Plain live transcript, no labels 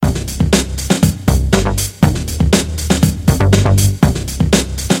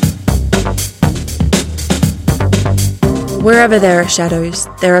Wherever there are shadows,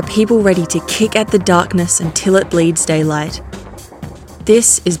 there are people ready to kick at the darkness until it bleeds daylight.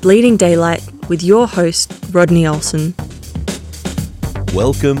 This is Bleeding Daylight with your host, Rodney Olson.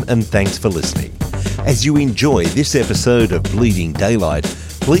 Welcome and thanks for listening. As you enjoy this episode of Bleeding Daylight,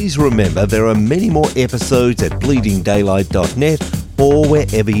 please remember there are many more episodes at bleedingdaylight.net or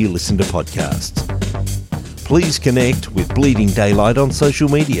wherever you listen to podcasts. Please connect with Bleeding Daylight on social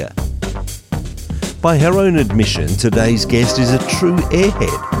media. By her own admission, today's guest is a true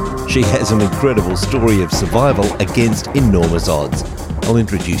airhead. She has an incredible story of survival against enormous odds. I'll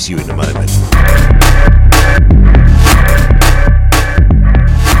introduce you in a moment.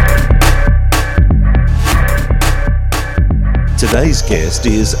 Today's guest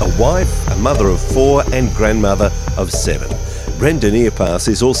is a wife, a mother of 4 and grandmother of 7. Brenda Nearpass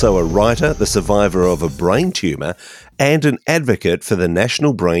is also a writer, the survivor of a brain tumour, and an advocate for the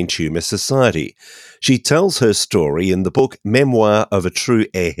National Brain Tumour Society. She tells her story in the book Memoir of a True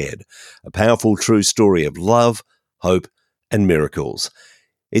Airhead, a powerful true story of love, hope, and miracles.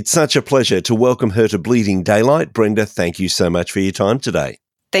 It's such a pleasure to welcome her to Bleeding Daylight. Brenda, thank you so much for your time today.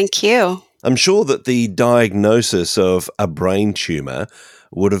 Thank you. I'm sure that the diagnosis of a brain tumour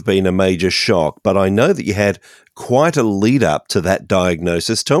would have been a major shock, but I know that you had quite a lead up to that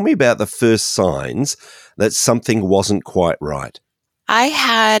diagnosis. Tell me about the first signs that something wasn't quite right. I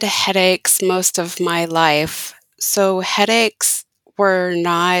had headaches most of my life, so headaches were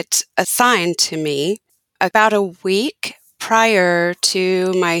not assigned to me. About a week prior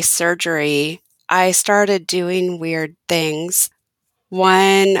to my surgery, I started doing weird things.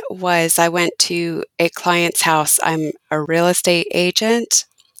 One was I went to a client's house. I'm a real estate agent.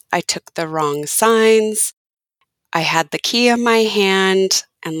 I took the wrong signs. I had the key in my hand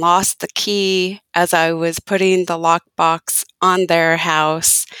and lost the key as I was putting the lockbox on their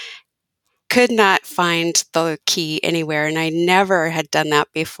house. Could not find the key anywhere, and I never had done that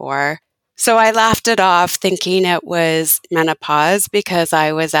before. So I laughed it off thinking it was menopause because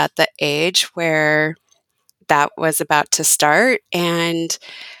I was at the age where that was about to start, and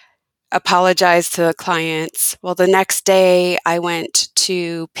apologized to the clients. Well, the next day I went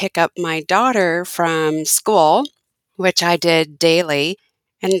to pick up my daughter from school, which I did daily.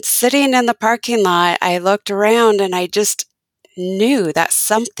 And sitting in the parking lot, I looked around and I just knew that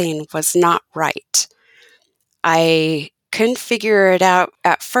something was not right. I couldn't figure it out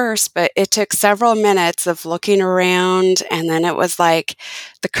at first, but it took several minutes of looking around, and then it was like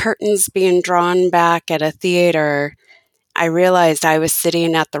the curtains being drawn back at a theater. I realized I was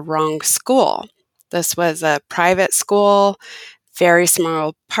sitting at the wrong school. This was a private school, very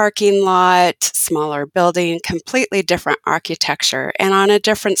small parking lot, smaller building, completely different architecture, and on a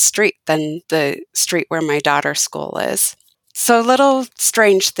different street than the street where my daughter's school is. So little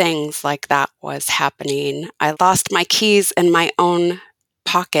strange things like that was happening. I lost my keys in my own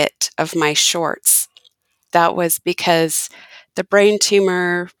pocket of my shorts. That was because the brain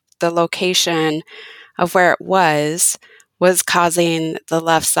tumor, the location of where it was causing the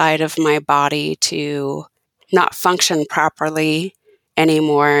left side of my body to not function properly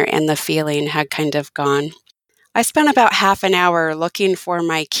anymore, and the feeling had kind of gone. I spent about half an hour looking for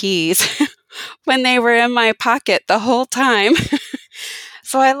my keys when they were in my pocket the whole time.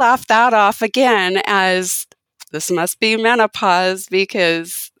 So I laughed that off again as this must be menopause,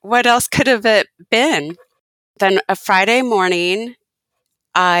 because what else could have it been? Then a Friday morning,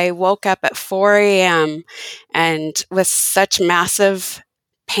 I woke up at 4 a.m. and with such massive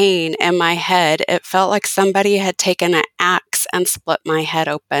pain in my head, it felt like somebody had taken an axe and split my head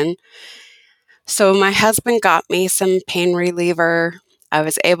open. So my husband got me some pain reliever. I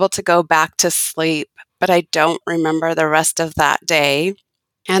was able to go back to sleep, but I don't remember the rest of that day.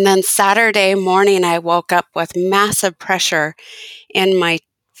 And then Saturday morning, I woke up with massive pressure in my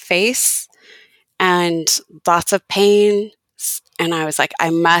face and lots of pain. And I was like, I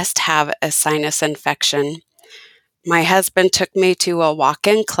must have a sinus infection. My husband took me to a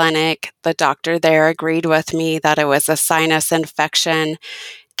walk-in clinic. The doctor there agreed with me that it was a sinus infection,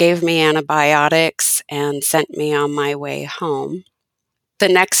 gave me antibiotics, and sent me on my way home. The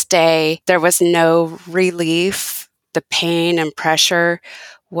next day, there was no relief. The pain and pressure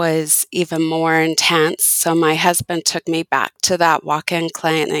was even more intense. So my husband took me back to that walk-in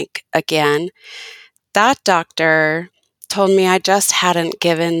clinic again. That doctor told me I just hadn't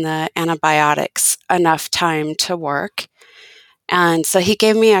given the antibiotics enough time to work. And so he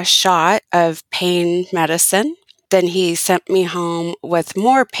gave me a shot of pain medicine. Then he sent me home with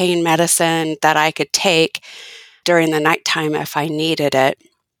more pain medicine that I could take during the nighttime if I needed it.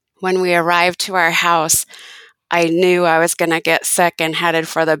 When we arrived to our house, I knew I was going to get sick and headed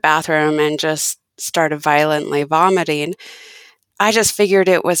for the bathroom and just started violently vomiting. I just figured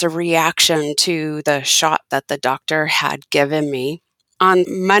it was a reaction to the shot that the doctor had given me. On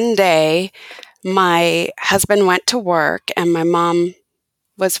Monday, my husband went to work and my mom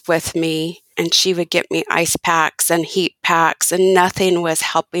was with me, and she would get me ice packs and heat packs, and nothing was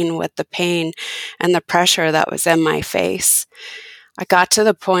helping with the pain and the pressure that was in my face. I got to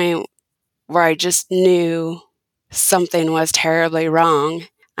the point where I just knew something was terribly wrong,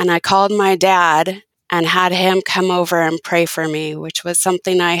 and I called my dad and had him come over and pray for me, which was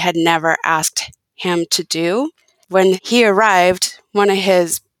something I had never asked him to do. When he arrived, one of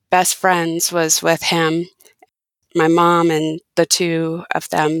his best friends was with him. My mom and the two of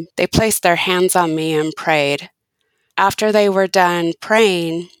them, they placed their hands on me and prayed. After they were done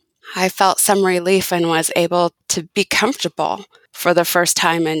praying, I felt some relief and was able to be comfortable for the first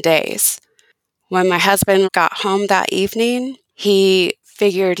time in days. When my husband got home that evening, he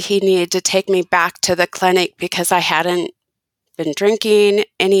figured he needed to take me back to the clinic because I hadn't been drinking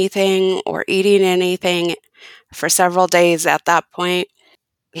anything or eating anything for several days at that point.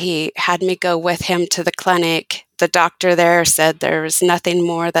 He had me go with him to the clinic. The doctor there said there was nothing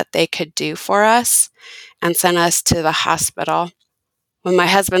more that they could do for us and sent us to the hospital. When my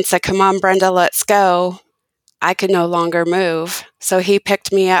husband said, "Come on, Brenda, let's go," I could no longer move. So he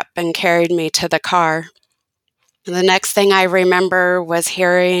picked me up and carried me to the car. And the next thing I remember was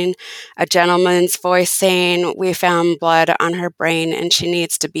hearing a gentleman's voice saying, "We found blood on her brain and she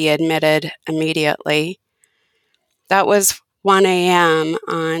needs to be admitted immediately." That was 1 a.m.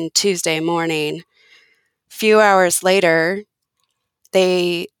 on Tuesday morning. A few hours later,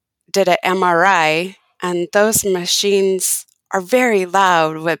 they did an MRI, and those machines are very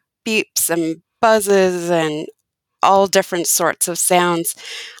loud with beeps and buzzes and all different sorts of sounds.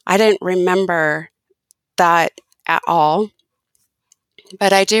 I didn't remember that at all,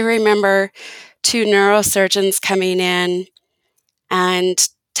 but I do remember two neurosurgeons coming in and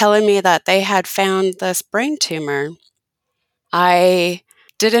telling me that they had found this brain tumor. I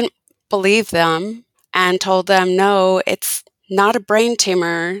didn't believe them and told them, "No, it's not a brain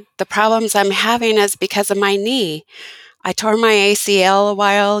tumor. The problems I'm having is because of my knee. I tore my ACL a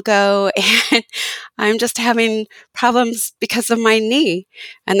while ago and I'm just having problems because of my knee."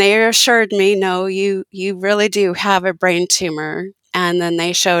 And they assured me, "No, you really do have a brain tumor." And then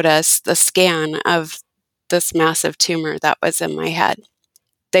they showed us the scan of this massive tumor that was in my head.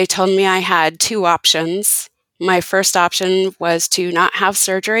 They told me I had two options. My first option was to not have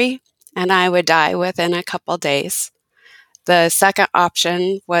surgery and I would die within a couple days. The second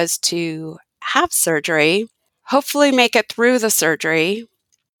option was to have surgery, hopefully make it through the surgery.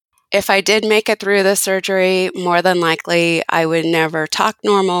 If I did make it through the surgery, more than likely I would never talk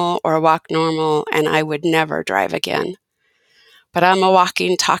normal or walk normal and I would never drive again. But I'm a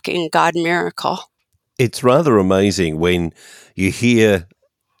walking, talking God miracle. It's rather amazing when you hear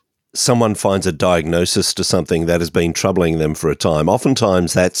someone finds a diagnosis to something that has been troubling them for a time.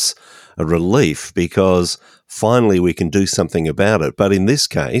 Oftentimes that's a relief because finally we can do something about it. But in this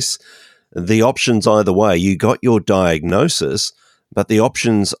case, the options either way, you got your diagnosis, but the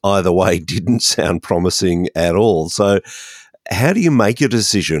options either way didn't sound promising at all. So how do you make a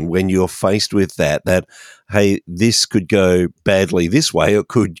decision when you're faced with that, hey, this could go badly this way, or it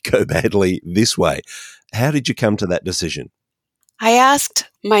could go badly this way? How did you come to that decision? I asked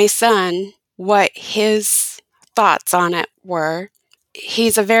my son what his thoughts on it were.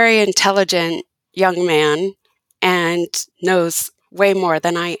 He's a very intelligent young man and knows way more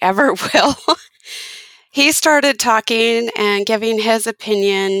than I ever will. He started talking and giving his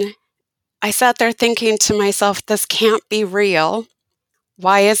opinion. I sat there thinking to myself, this can't be real.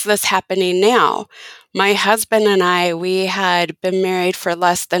 Why is this happening now? My husband and I, we had been married for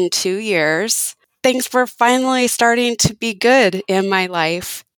less than 2 years. Things were finally starting to be good in my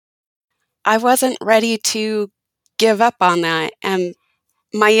life. I wasn't ready to give up on that. And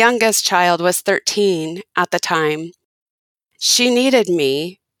my youngest child was 13 at the time. She needed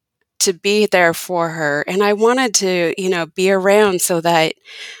me to be there for her. And I wanted to, be around so that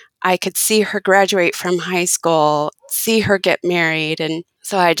I could see her graduate from high school, see her get married. And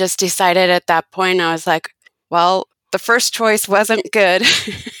so I just decided at that point, I was like, well, the first choice wasn't good.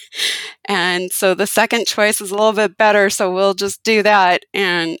 And so the second choice is a little bit better. So we'll just do that.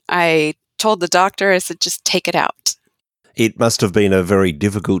 And I told the doctor, I said, just take it out. It must have been a very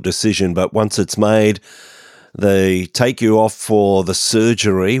difficult decision, but once it's made, they take you off for the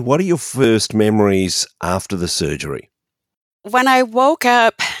surgery. What are your first memories after the surgery? When I woke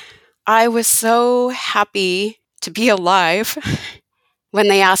up, I was so happy to be alive. When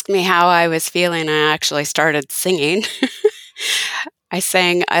they asked me how I was feeling, I actually started singing. I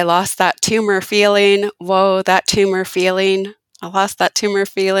sang, I lost that tumor feeling. Whoa, that tumor feeling. I lost that tumor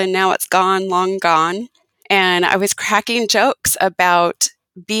feeling. Now it's gone, long gone. And I was cracking jokes about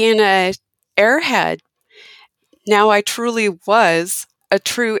being a airhead. Now I truly was a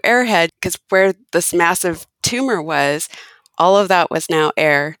true airhead because where this massive tumor was, all of that was now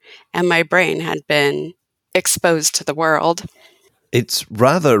air, and my brain had been exposed to the world. It's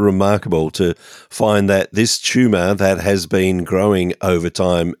rather remarkable to find that this tumour that has been growing over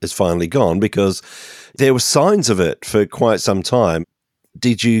time is finally gone, because there were signs of it for quite some time.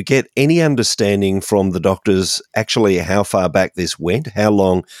 Did you get any understanding from the doctors actually how far back this went, how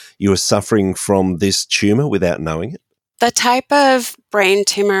long you were suffering from this tumour without knowing it? The type of brain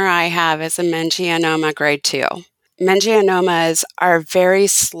tumor I have is a meningioma grade 2. Meningiomas are a very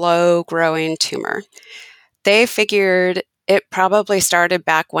slow growing tumor. They figured it probably started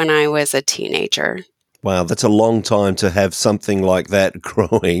back when I was a teenager. Wow, that's a long time to have something like that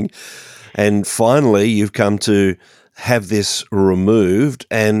growing. And finally, you've come to have this removed.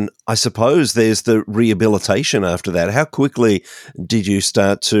 And I suppose there's the rehabilitation after that. How quickly did you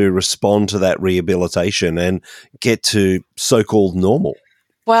start to respond to that rehabilitation and get to so-called normal?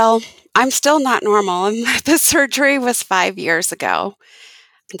 Well, I'm still not normal, and the surgery was 5 years ago.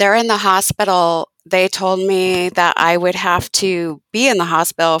 They're in the hospital. They told me that I would have to be in the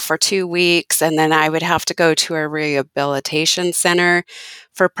hospital for 2 weeks, and then I would have to go to a rehabilitation center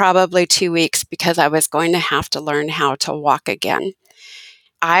for probably 2 weeks because I was going to have to learn how to walk again.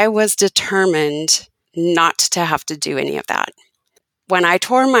 I was determined not to have to do any of that. When I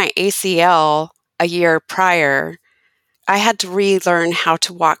tore my ACL a year prior, I had to relearn how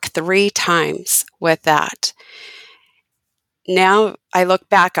to walk 3 times with that. Now I look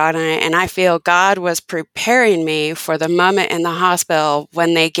back on it and I feel God was preparing me for the moment in the hospital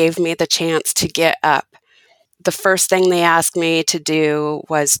when they gave me the chance to get up. The first thing they asked me to do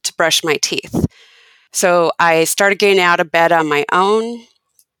was to brush my teeth. So I started getting out of bed on my own,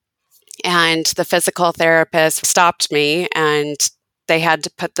 and the physical therapist stopped me, and they had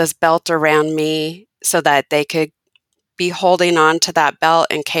to put this belt around me so that they could be holding on to that belt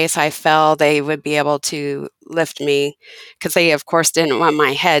in case I fell. They would be able to lift me because they, of course, didn't want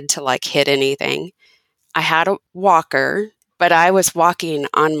my head to hit anything. I had a walker, but I was walking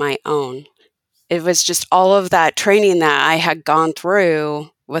on my own. It was just all of that training that I had gone through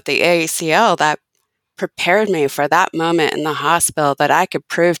with the ACL that prepared me for that moment in the hospital that I could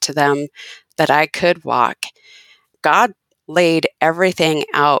prove to them that I could walk. God laid everything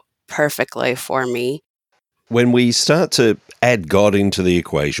out perfectly for me. When we start to add God into the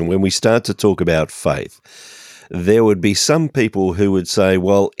equation, when we start to talk about faith, there would be some people who would say,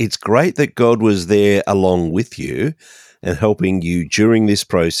 well, it's great that God was there along with you and helping you during this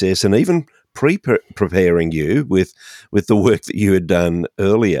process and even preparing you with the work that you had done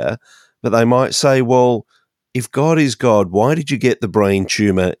earlier. But they might say, well, if God is God, why did you get the brain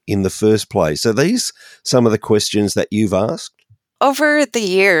tumor in the first place? Are these some of the questions that you've asked? Over the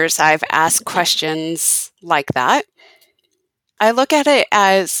years, I've asked questions like that. I look at it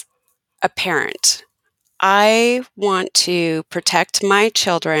as a parent. I want to protect my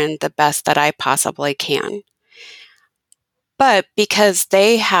children the best that I possibly can. But because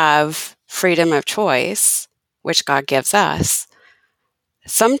they have freedom of choice, which God gives us,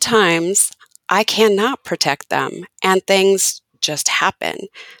 sometimes I cannot protect them and things just happen.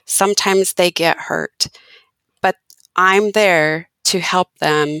 Sometimes they get hurt, but I'm there to help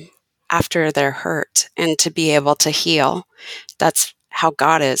them after they're hurt and to be able to heal. That's how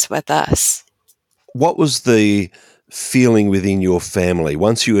God is with us. What was the feeling within your family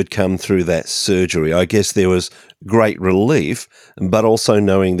once you had come through that surgery? I guess there was great relief, but also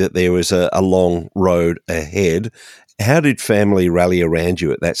knowing that there was a long road ahead. How did family rally around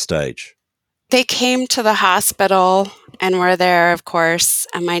you at that stage? They came to the hospital and were there, of course,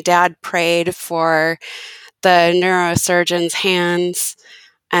 and my dad prayed for the neurosurgeon's hands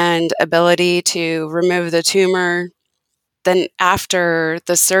and ability to remove the tumor. Then after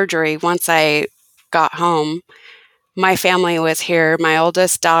the surgery, once I got home, my family was here. My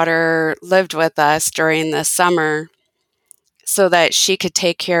oldest daughter lived with us during the summer so that she could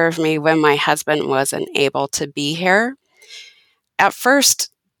take care of me when my husband wasn't able to be here. At first,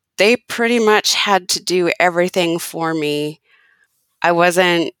 they pretty much had to do everything for me. I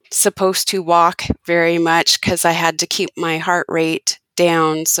wasn't supposed to walk very much because I had to keep my heart rate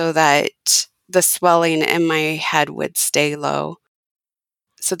down so that the swelling in my head would stay low.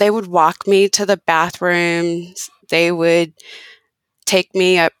 So they would walk me to the bathrooms. They would take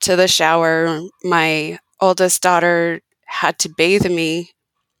me up to the shower. My oldest daughter had to bathe me.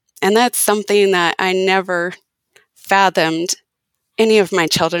 And that's something that I never fathomed any of my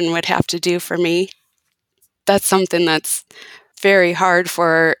children would have to do for me. That's something that's very hard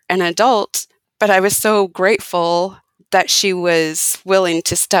for an adult, but I was so grateful that she was willing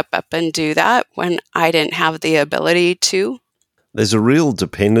to step up and do that when I didn't have the ability to. There's a real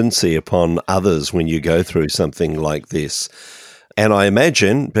dependency upon others when you go through something like this. And I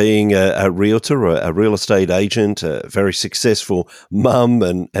imagine being a realtor, a real estate agent, a very successful mum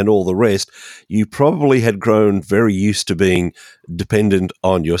and all the rest, you probably had grown very used to being dependent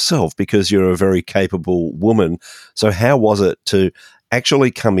on yourself because you're a very capable woman. So how was it to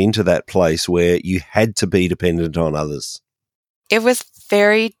actually come into that place where you had to be dependent on others? It was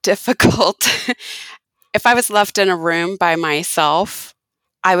very difficult. If I was left in a room by myself,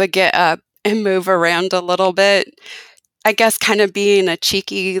 I would get up and move around a little bit. I guess kind of being a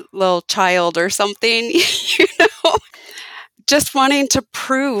cheeky little child or something, you know, just wanting to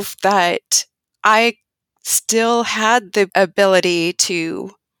prove that I still had the ability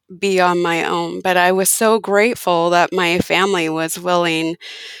to be on my own. But I was so grateful that my family was willing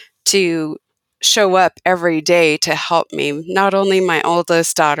to show up every day to help me. Not only my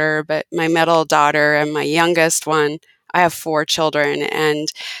oldest daughter, but my middle daughter and my youngest one. I have 4 children, and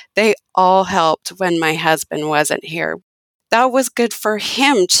they all helped when my husband wasn't here. That was good for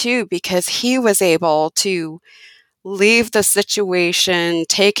him too, because he was able to leave the situation,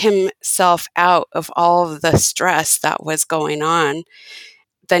 take himself out of all of the stress that was going on.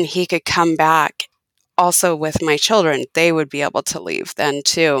 Then he could come back. Also with my children, they would be able to leave then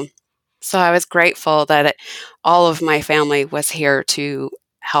too. So I was grateful that all of my family was here to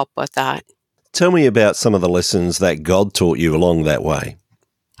help with that. Tell me about some of the lessons that God taught you along that way.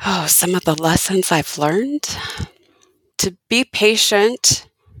 Oh, some of the lessons I've learned. To be patient,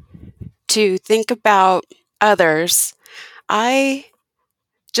 to think about others. I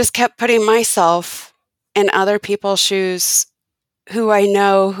just kept putting myself in other people's shoes who I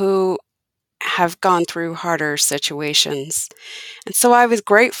know who have gone through harder situations. And so I was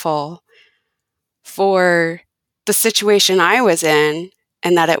grateful for the situation I was in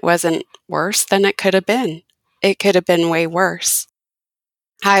and that it wasn't worse than it could have been. It could have been way worse.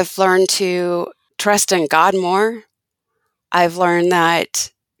 I've learned to trust in God more. I've learned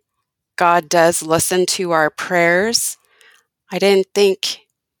that God does listen to our prayers. I didn't think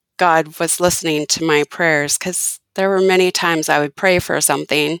God was listening to my prayers because there were many times I would pray for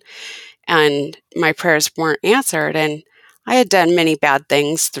something and my prayers weren't answered. And I had done many bad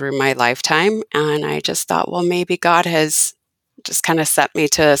things through my lifetime. And I just thought, well, maybe God has just kind of set me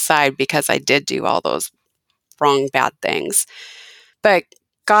to the side because I did do all those wrong, bad things. But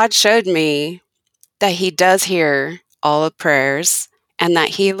God showed me that He does hear all the prayers and that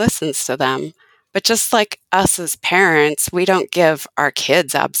He listens to them. But just like us as parents, we don't give our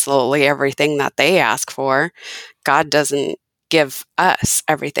kids absolutely everything that they ask for. God doesn't give us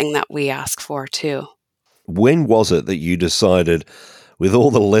everything that we ask for too. When was it that you decided, with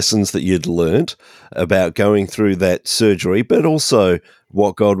all the lessons that you'd learnt about going through that surgery, but also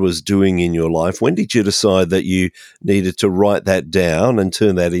what God was doing in your life, when did you decide that you needed to write that down and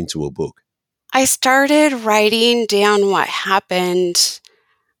turn that into a book? I started writing down what happened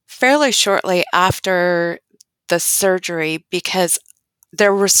fairly shortly after the surgery because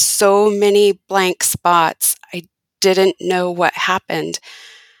there were so many blank spots. I didn't know what happened.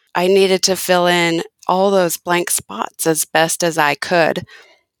 I needed to fill in all those blank spots as best as I could.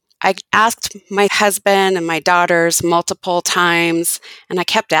 I asked my husband and my daughters multiple times, and I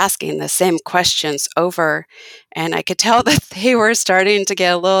kept asking the same questions over. And I could tell that they were starting to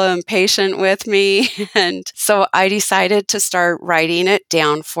get a little impatient with me. And so I decided to start writing it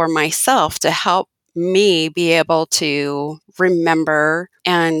down for myself to help me be able to remember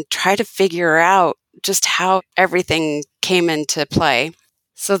and try to figure out just how everything came into play.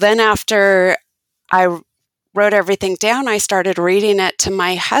 So then after I wrote everything down, I started reading it to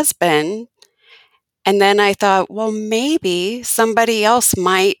my husband. And then I thought, well, maybe somebody else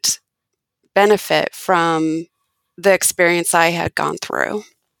might benefit from the experience I had gone through.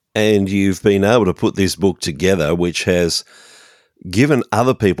 And you've been able to put this book together, which has given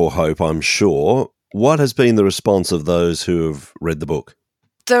other people hope, I'm sure. What has been the response of those who have read the book?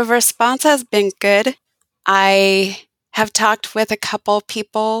 The response has been good. I have talked with a couple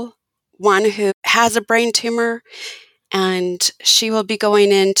people, one who has a brain tumor, and she will be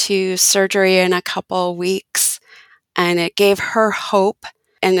going into surgery in a couple weeks. And it gave her hope,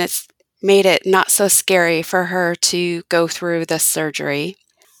 and it's made it not so scary for her to go through this surgery.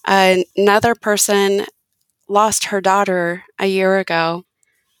 Another person lost her daughter a year ago.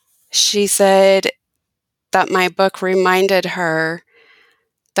 She said that my book reminded her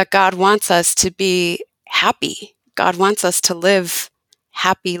that God wants us to be happy. God wants us to live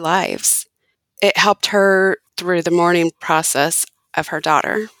happy lives. It helped her through the mourning process of her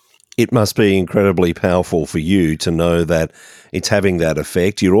daughter. It must be incredibly powerful for you to know that it's having that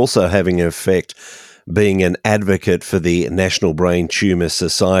effect. You're also having an effect being an advocate for the National Brain Tumor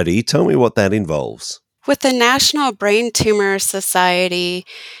Society. Tell me what that involves. With the National Brain Tumor Society,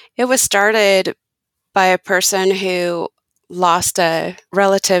 it was started by a person who lost a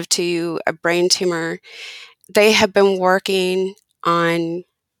relative to a brain tumor. They have been working on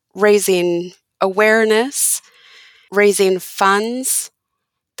raising awareness, raising funds.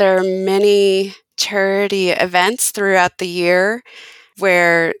 There are many charity events throughout the year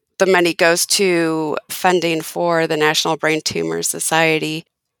where the money goes to funding for the National Brain Tumor Society.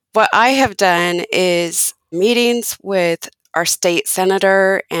 What I have done is meetings with our state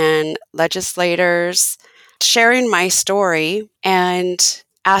senator and legislators, sharing my story and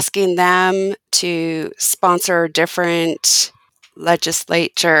asking them to sponsor different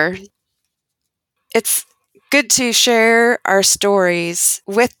legislature. It's good to share our stories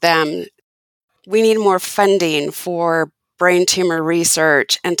with them. We need more funding for brain tumor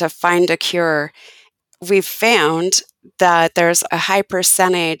research and to find a cure. We've found that there's a high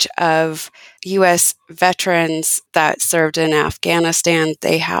percentage of U.S. veterans that served in Afghanistan.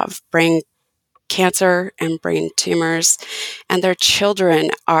 They have brain cancer and brain tumors, and their children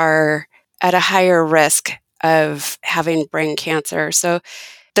are at a higher risk of having brain cancer. So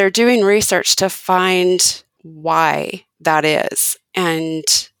they're doing research to find why that is, and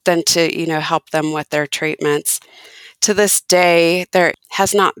then to, help them with their treatments. To this day, there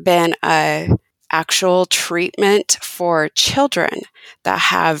has not been an actual treatment for children that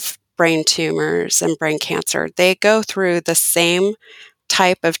have brain tumors and brain cancer. They go through the same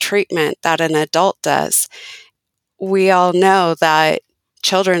type of treatment that an adult does. We all know that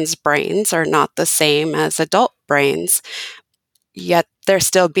children's brains are not the same as adult brains, yet they're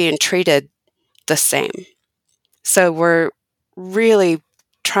still being treated the same. So we're really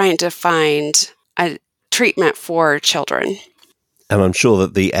trying to find a treatment for children. And I'm sure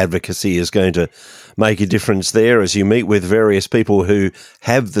that the advocacy is going to make a difference there as you meet with various people who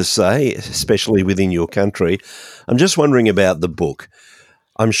have the say, especially within your country. I'm just wondering about the book.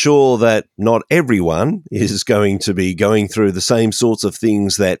 I'm sure that not everyone is going to be going through the same sorts of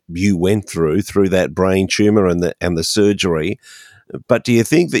things that you went through that brain tumor and the surgery. But do you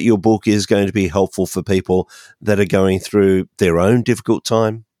think that your book is going to be helpful for people that are going through their own difficult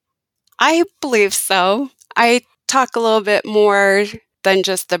time? I believe so. I talk a little bit more than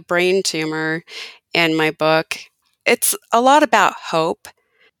just the brain tumor in my book. It's a lot about hope,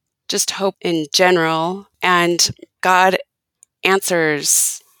 just hope in general, and God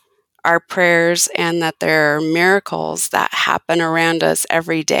answers our prayers and that there are miracles that happen around us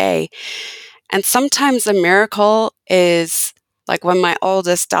every day. And sometimes a miracle is like when my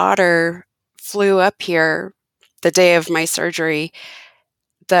oldest daughter flew up here the day of my surgery,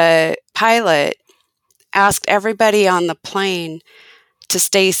 the pilot asked everybody on the plane to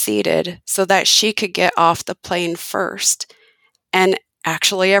stay seated so that she could get off the plane first. And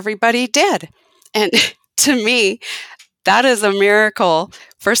actually everybody did. And to me, that is a miracle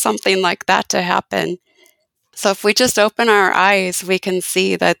for something like that to happen. So if we just open our eyes, we can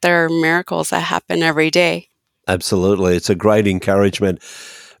see that there are miracles that happen every day. Absolutely. It's a great encouragement.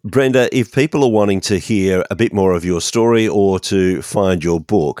 Brenda, if people are wanting to hear a bit more of your story or to find your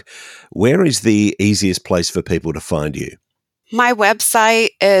book, where is the easiest place for people to find you? My website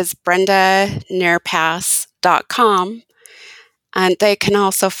is brendanearpass.com. And they can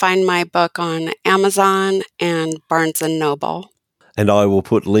also find my book on Amazon and Barnes & Noble. And I will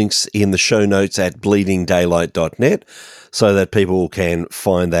put links in the show notes at bleedingdaylight.net so that people can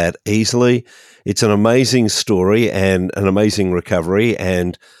find that easily. It's an amazing story and an amazing recovery,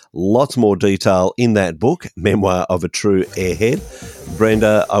 and lots more detail in that book, Memoir of a True Airhead.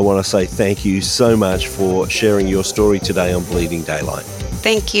 Brenda, I want to say thank you so much for sharing your story today on Bleeding Daylight.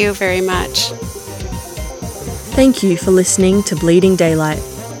 Thank you very much. Thank you for listening to Bleeding Daylight.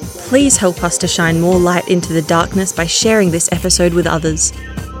 Please help us to shine more light into the darkness by sharing this episode with others.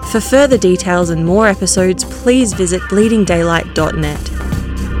 For further details and more episodes, please visit bleedingdaylight.net.